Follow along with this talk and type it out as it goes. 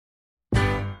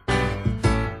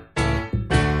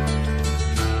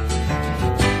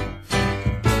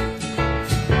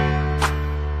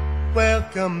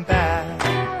welcome back.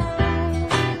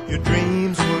 Your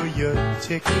dreams were your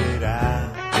ticket out.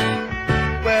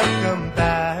 Welcome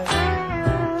back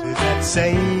to that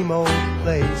same old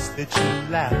place that you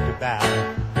laughed about.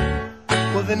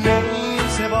 Well, the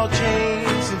names have all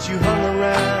changed since you hung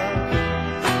around,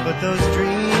 but those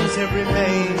dreams have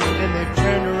remained and they've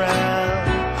turned around.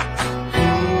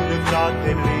 Who'd have thought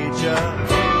they'd lead ya?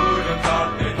 Who'd have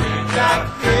thought they'd lead ya? Back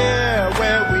here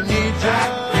where we need ya.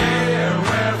 Back here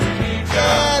where we need ya.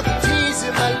 Yeah, we tease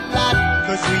him a lot,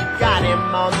 'cause we got him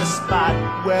on the spot.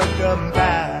 Welcome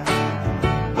back.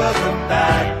 Welcome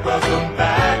back, welcome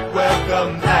back,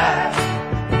 welcome back.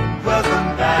 Welcome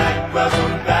back,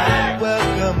 welcome back,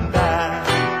 welcome back.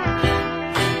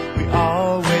 We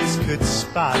always could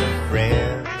spot a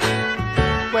friend.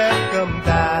 Welcome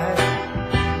back.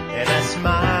 And I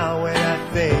smile when I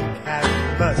think how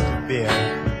it must have been.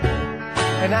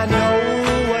 And I know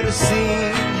what a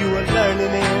scene you were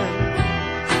learning in.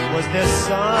 Was there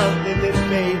something that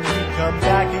made you come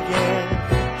back again?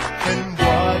 And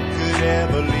what could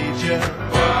ever lead you?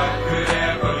 What could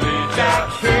ever lead you? Back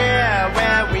here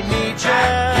where we need you.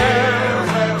 Back here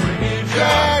where we need you.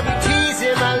 Yeah, we tease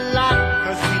him a lot,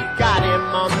 'cause we got him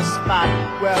on the spot.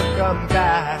 Welcome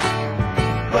back.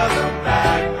 Welcome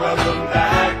back, welcome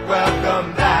back, welcome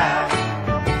back.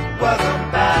 Welcome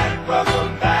back,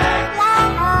 welcome back.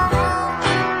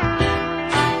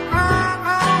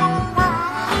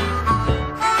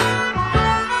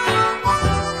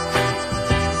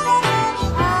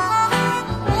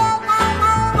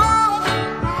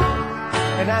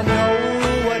 And I know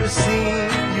what a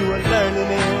scene you were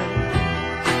learning in.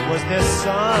 Was there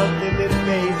something that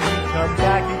made you come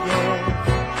back again?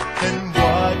 And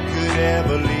what could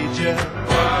ever lead you?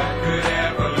 What could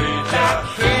ever lead you? Back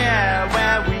here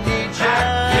where we need you.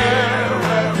 Back here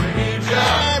where we need you.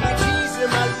 Yeah, we tease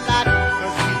him a lot,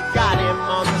 'cause we got him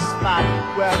on the spot.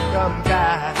 Welcome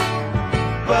back.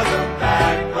 Welcome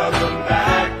back, welcome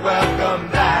back, welcome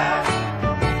back.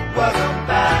 Welcome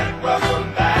back, welcome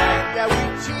back. Yeah, we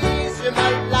tease him a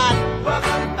lot.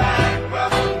 Welcome back,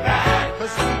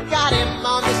 'cause we got him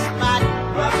on the spot.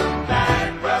 Welcome back,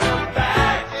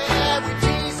 yeah, we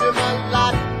tease him a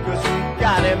lot, 'cause we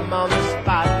got him on the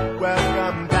spot.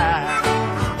 Welcome back,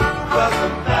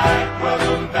 welcome back,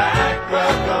 welcome back,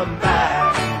 welcome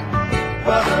back.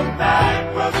 Welcome back,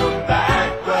 welcome back,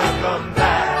 welcome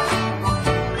back.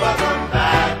 Welcome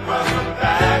back, welcome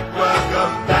back,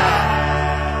 welcome back.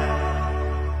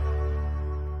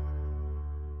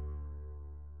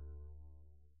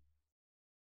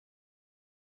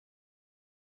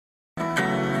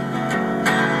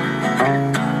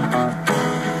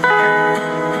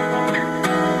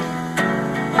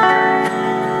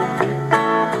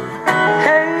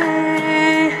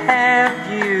 Hey, have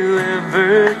you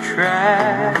ever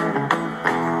tried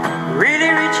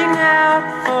really reaching out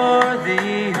for the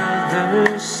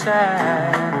other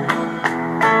side?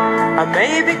 I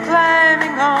may be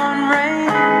climbing on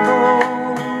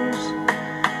rainbows,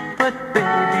 but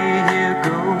baby, here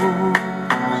goes.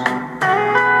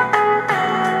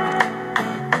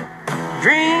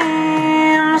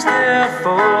 Dreams, they're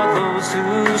for those who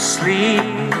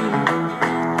sleep.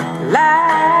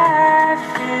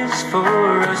 Life is for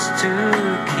us to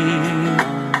keep.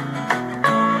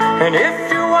 And if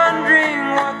you're wondering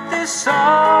what this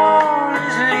all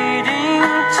is leading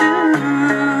to,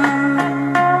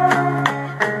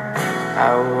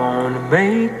 I wanna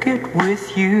make it with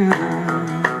you.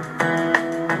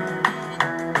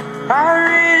 I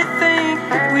really think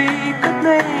that we could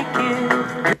make it,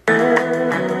 girl.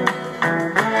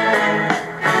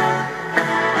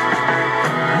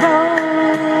 No,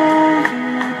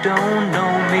 you don't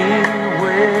know me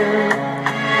well,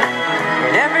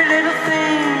 and every little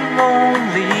thing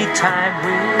only time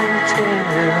will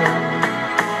tell.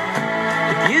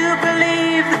 If you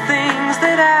believe the things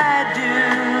that I do,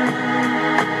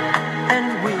 and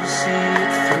we'll see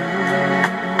it through.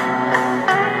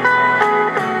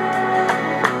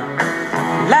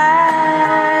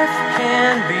 Life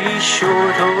can be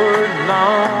short or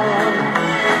long.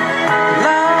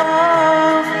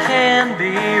 Love can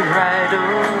be right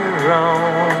or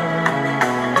wrong.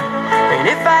 And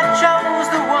if I chose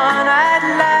the one I'd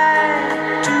like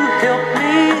to help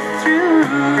me through,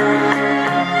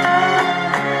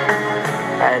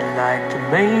 I'd like to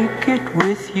make it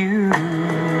with you.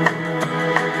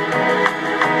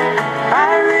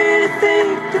 I really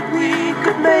think that we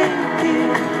could make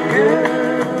it,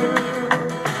 girl.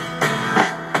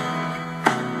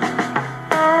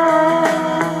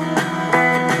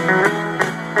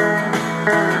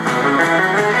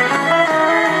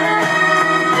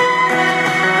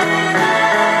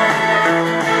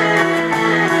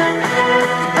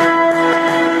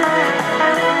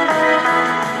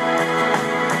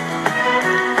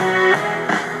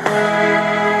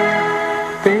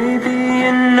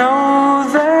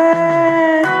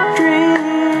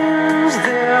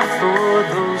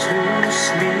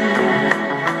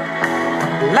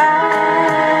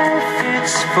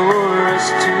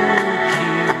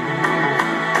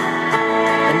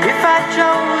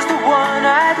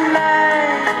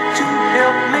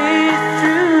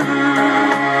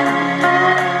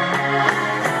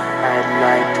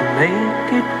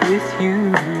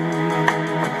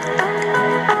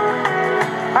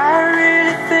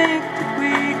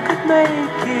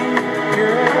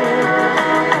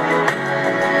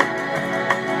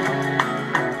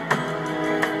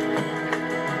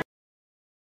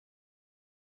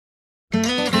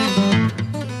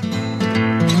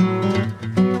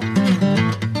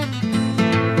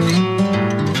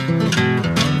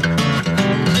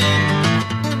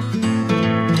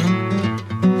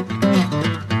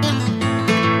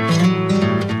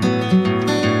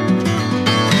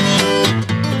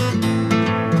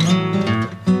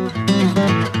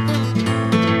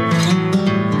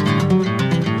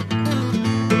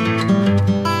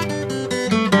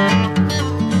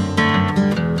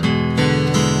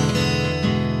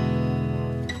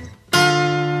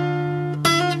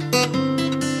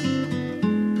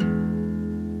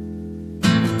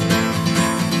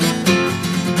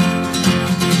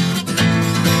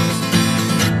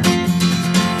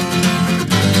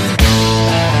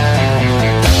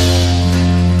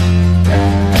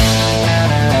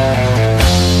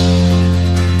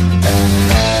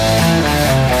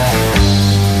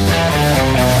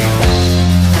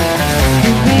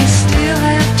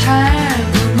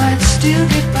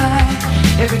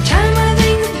 Every time I